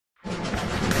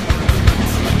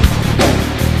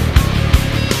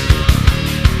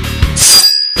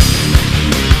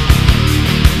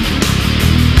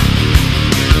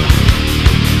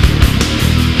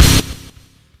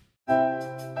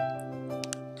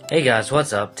Hey guys,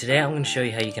 what's up? Today I'm going to show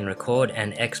you how you can record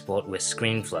and export with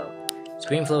Screenflow.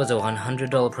 Screenflow is a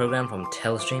 $100 program from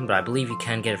Telestream, but I believe you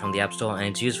can get it from the App Store, and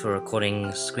it's used for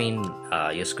recording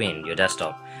your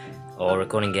desktop, or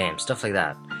recording games, stuff like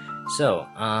that. So,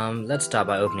 let's start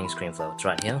by opening Screenflow. It's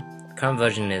right here. The current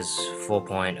version is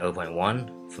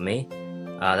 4.0.1 for me.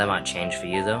 That might change for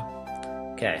you though.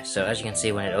 Okay, so as you can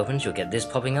see, when it opens, you'll get this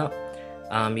popping up.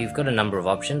 You've got a number of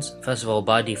options. First of all,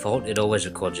 by default, it always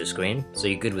records your screen, so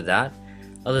you're good with that.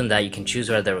 Other than that, you can choose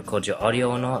whether it records your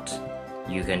audio or not.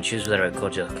 You can choose whether it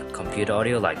records your computer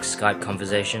audio, like Skype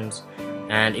conversations.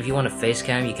 And if you want a face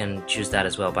cam, you can choose that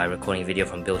as well by recording video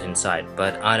from built inside,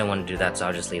 but I don't want to do that, so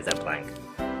I'll just leave that blank.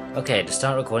 Okay, to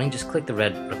start recording, just click the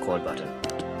red record button.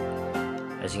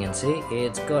 As you can see,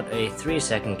 it's got a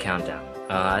 3-second countdown.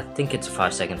 I think it's a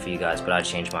 5-second for you guys, but I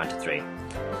changed mine to 3.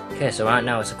 Okay, so right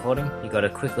now it's recording. You got a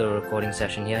quick little recording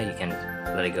session here. You can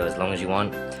let it go as long as you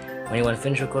want. When you want to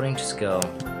finish recording, just go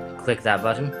click that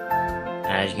button, and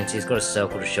as you can see, it's got a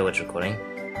circle to show it's recording,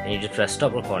 and you just press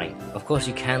stop recording. Of course,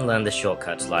 you can learn the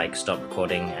shortcuts like stop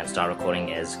recording and start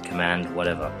recording as command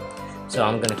whatever. So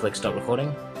I'm going to click stop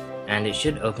recording, and it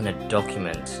should open a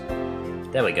document.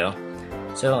 There we go.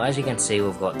 So as you can see,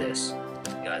 we've got this,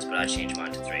 guys, but I changed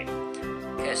mine to 3.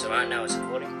 Okay, so right now it's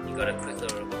recording. You got a quick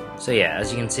little. So yeah,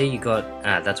 as you can see, you got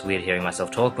that's weird hearing myself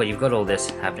talk, but you've got all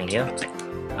this happening here.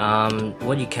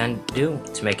 What you can do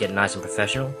to make it nice and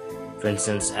professional, for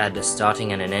instance, add a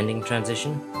starting and an ending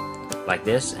transition like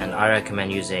this, and I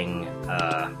recommend using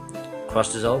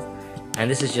cross dissolve.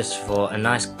 And this is just for a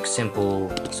nice,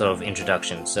 simple sort of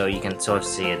introduction, so you can sort of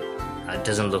see it. It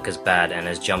doesn't look as bad and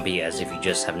as jumpy as if you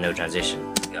just have no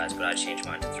transition, guys. But I changed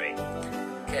mine to 3.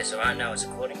 Okay, so right now it's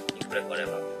recording. You can click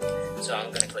whatever. So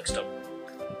I'm gonna click stop.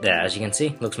 There, as you can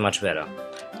see, looks much better.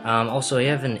 Also, if you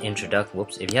have an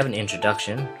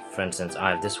introduction, for instance, I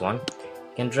have this one,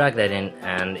 you can drag that in,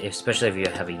 and especially if you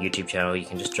have a YouTube channel, you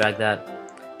can just drag that,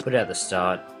 put it at the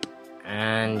start,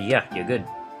 and yeah, you're good.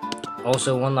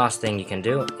 Also, one last thing you can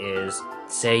do is,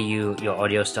 say your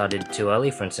audio started too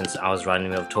early. For instance, I was right in the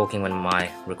middle of talking when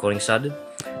my recording started.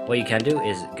 What you can do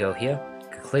is go here,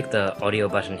 click the audio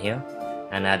button here,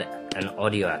 and add an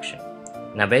audio action.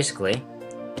 Now basically,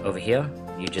 over here,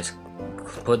 you just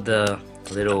put the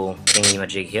little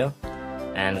thingy-majig here,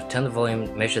 and turn the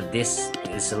volume, make sure this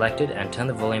is selected, and turn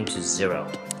the volume to 0.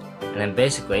 And then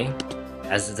basically,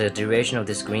 as the duration of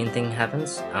this green thing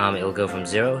happens, it'll go from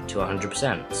 0 to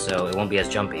 100%, so it won't be as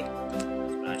jumpy.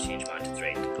 I changed mine to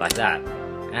 3, like that,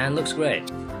 and looks great.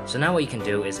 So now what you can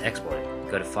do is export it.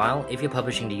 Go to File. If you're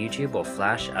publishing to YouTube or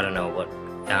Flash, I don't know what,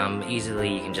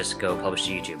 easily you can just go publish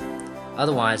to YouTube.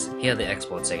 Otherwise, here are the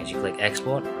export settings. You click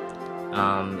Export,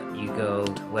 you go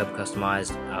Web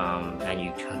Customized, and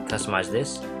you customize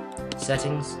this.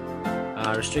 Settings,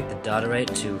 restrict the data rate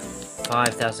to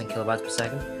 5,000 kilobytes per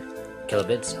second.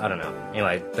 Kilobits, I don't know.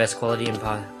 Anyway, best quality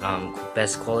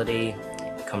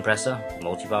compressor,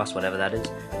 multibus, whatever that is.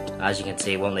 As you can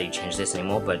see, it won't let you change this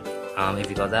anymore, but if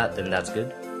you got that, then that's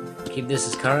good. Keep this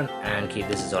as current, and keep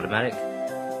this as automatic.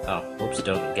 Oh, whoops,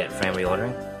 don't get frame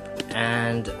reordering.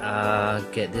 And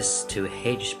get this to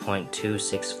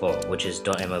H.264, which is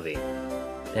 .mov.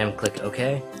 Then click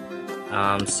OK.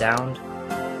 Sound,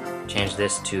 change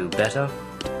this to better,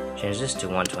 change this to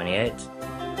 128,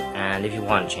 and if you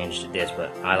want, change this,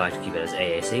 but I like to keep it as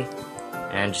AAC.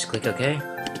 And just click OK.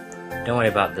 Don't worry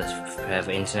about this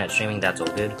for internet streaming, that's all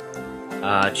good.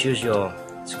 Choose your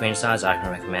screen size. I can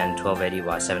recommend 1280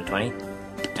 by 720.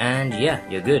 And yeah,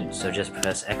 you're good. So just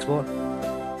press export,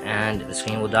 and the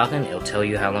screen will darken. It'll tell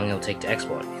you how long it'll take to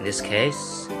export. In this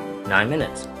case, 9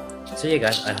 minutes. So yeah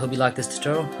guys, I hope you liked this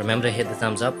tutorial. Remember to hit the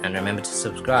thumbs up, and remember to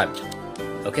subscribe.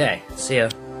 Okay, see ya.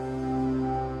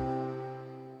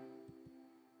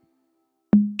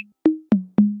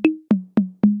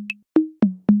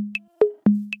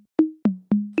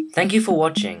 Thank you for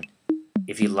watching.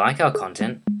 If you like our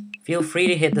content, feel free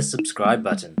to hit the subscribe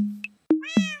button.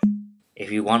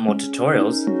 If you want more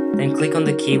tutorials, then click on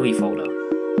the Kiwi folder.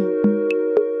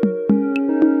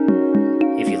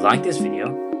 If you like this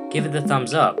video, give it the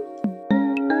thumbs up.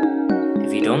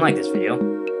 If you don't like this video,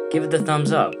 give it the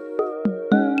thumbs up.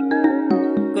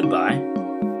 Goodbye.